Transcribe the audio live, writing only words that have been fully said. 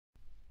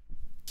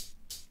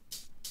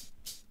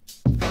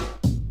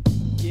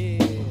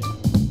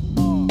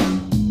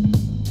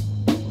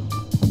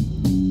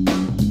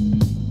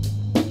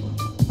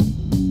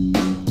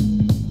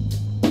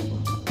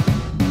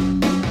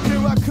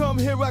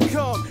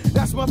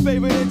That's my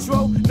favorite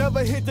intro.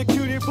 Never hit the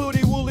cutie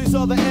booty woolies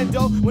or the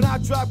endo. When I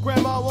drop,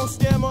 grandma won't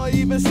stammer or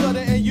even stutter.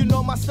 And you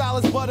know my style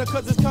is butter,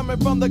 cause it's coming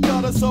from the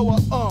gutter. So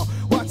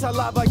watch how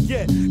live I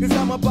get, cause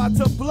I'm about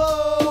to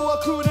blow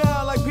a crew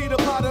down like Peter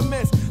Potter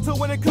missed. So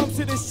when it comes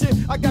to this shit,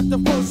 I got the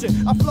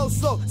potion. I flow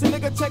slow, so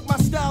nigga check my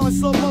style in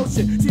slow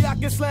motion. See, I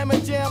can slam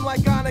and jam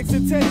like Onyx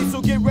and Teddy.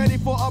 So get ready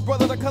for a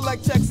brother to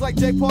collect checks like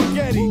J. Paul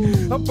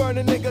Getty. I'm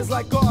burning niggas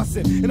like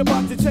arson, and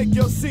about to take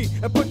your seat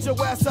and put your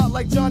ass out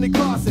like Johnny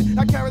Carson.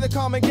 I carry the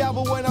common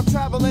gavel when I'm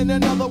traveling.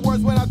 In other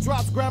words, when I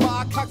drop grammar,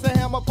 I cock the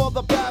hammer for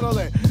the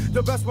battling.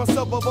 The best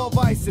myself of all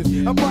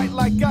vices. I'm bright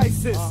like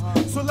ISIS.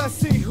 So let's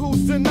see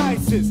who's the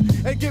nicest.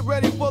 And get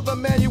ready for the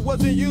man you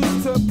wasn't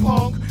used to,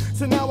 punk.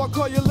 So now I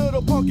call you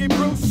little punky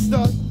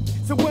Brewster.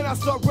 So when I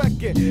start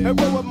wrecking and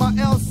roll with my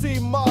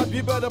LC mob,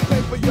 you better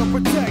pay for your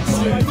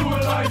protection. Why you do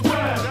it like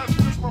that? That's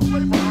just my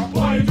flavor.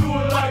 Why you do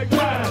it like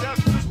that?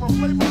 That's just my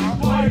flavor.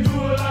 Why you do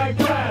it like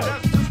that?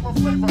 That's just my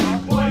flavor.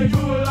 Why you do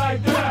it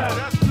like that?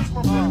 That's just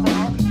my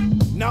flavor.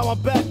 Now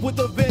I'm back with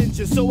a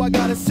vengeance, so I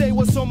gotta say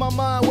what's on my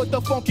mind with the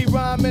funky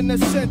rhyme in the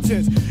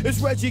sentence. It's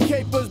Reggie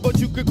Capers, but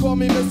you could call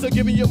me Mister.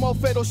 Giving you more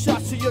fatal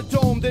shots to your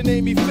dome than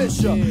Amy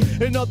Fisher.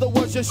 In other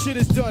words, your shit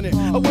is done it.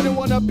 I wouldn't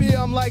wanna be,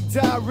 I'm like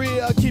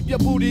diarrhea. Keep your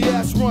booty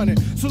ass running.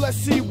 So let's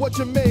see what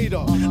you're made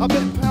of. I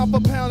bet pound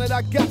for pound that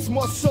I got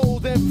more soul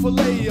than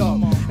filet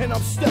of. And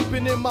I'm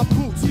stepping in my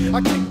boots.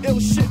 I kick ill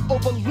shit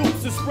over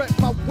loops and spread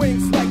my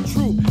wings like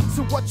troops.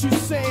 So what you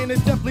saying is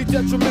definitely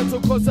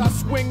detrimental, cause I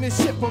swing this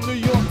shit from New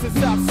York to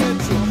South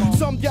Central.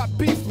 Some got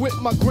beef with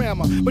my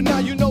grandma, but now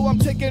you know I'm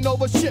taking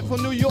over shit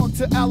from New York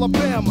to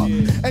Alabama.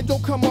 And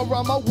don't come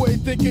around my way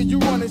thinking you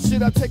running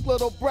shit. I take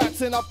little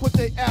brats and I put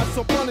their ass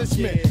on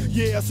punishment.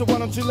 Yeah, so why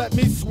don't you let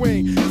me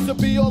swing? Used to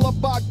be all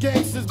about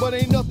gangsters, but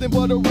ain't nothing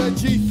but a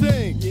Reggie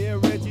thing. Yeah,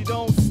 Reggie,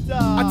 don't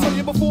stop. I tell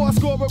you before I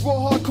score it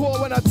real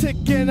hardcore when I tick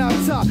and I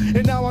top.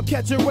 And now I'm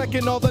catching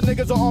wrecking, all the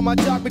niggas are on my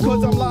jock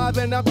because I'm live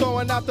and I'm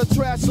throwing out the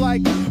trash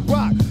like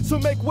rock. So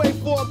make way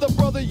for the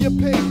brother you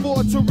paid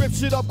for to rip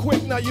shit up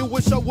quick. Now you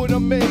wish I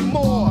would've made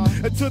more.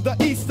 And to the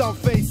east I'm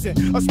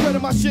facing, I'm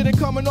spreading my shit and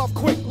coming off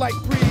quick like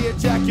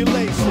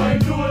pre-ejaculation. Why you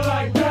do it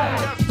like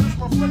that? That's just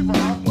my flavor.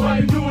 Why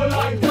you do it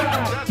like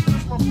that? That's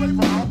just my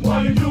flavor.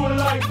 Why you do it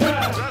like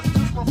that? That's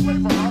just my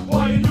flavor.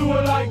 Why you do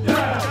it like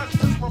that? That's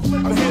just my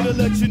flavor. I'm here to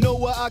let you know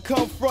where I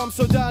come from.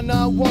 So dial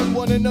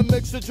 911 in the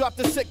mix to drop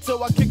the 6,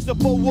 so I kicks the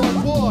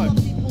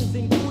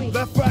 411.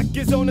 Left rack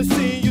is on the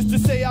scene. Used to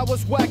say I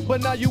was whack,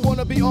 but now you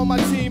wanna be on my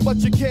team, but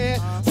you can't.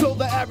 So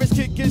the average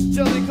kid gets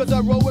jelly, cause I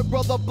roll with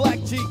brother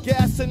Black G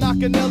Gas and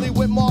Akinelli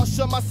with Marsh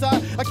on my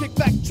side. I kick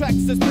back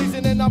tracks that's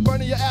pleasing and I'm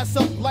burning your ass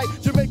up like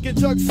Jamaican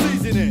jerk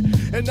seasoning.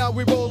 And now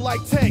we roll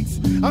like tanks.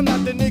 I'm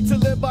not the nigga to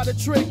live by the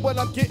trick, but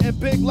I'm getting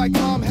big like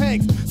Tom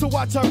Hanks. So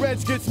watch how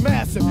Reg gets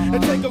massive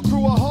and take a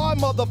crew of hard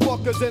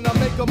motherfuckers and I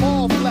make them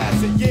all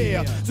flaccid,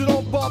 yeah. So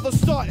don't bother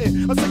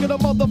starting. I'm sick of the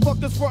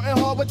motherfuckers fronting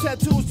hard with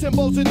tattoos,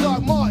 Timbos, and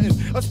Doc Martens.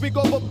 I speak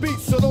over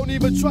beats, so don't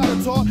even try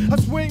to talk. I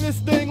swing this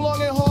thing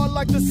long and hard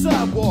like the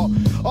sidewalk.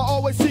 I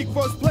always seek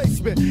first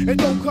placement and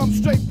don't come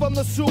straight from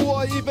the sewer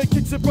or even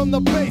kicks it from the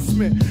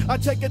basement. I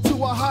take it to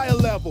a higher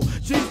level.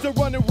 She's the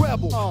running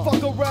rebel.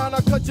 Fuck around,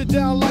 I cut you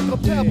down like a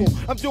pebble.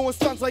 I'm doing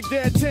stunts like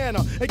Dan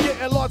Tanner and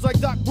getting large like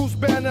Doc Bruce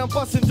Banner. I'm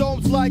busting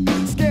domes like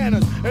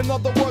scanners. In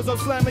other words, I'm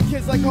slamming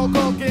kids like Hulk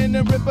Hogan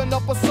and ripping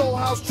up a soul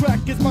house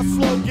track is my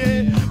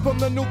slogan. From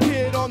the new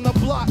kid on the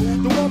block,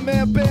 the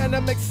one-man band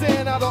that makes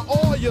sand out of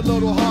all your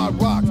little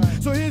hard rocks.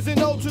 So here's an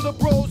ode to the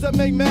bros that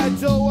make mad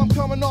dough. I'm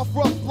coming off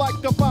rough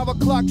like the 5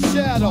 o'clock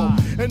shadow.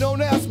 And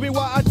don't ask me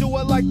why I do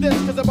it like this,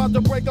 cause I'm about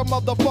to break a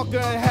motherfucker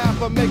in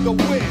half and make a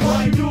wish.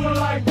 Why you do it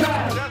like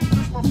that? That's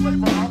just my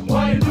flavor.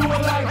 Why you do it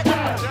like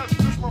that? That's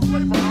just my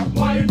flavor.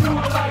 Why you do it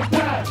like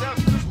that?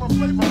 That's just my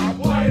flavor.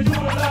 Why you do it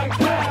like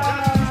that?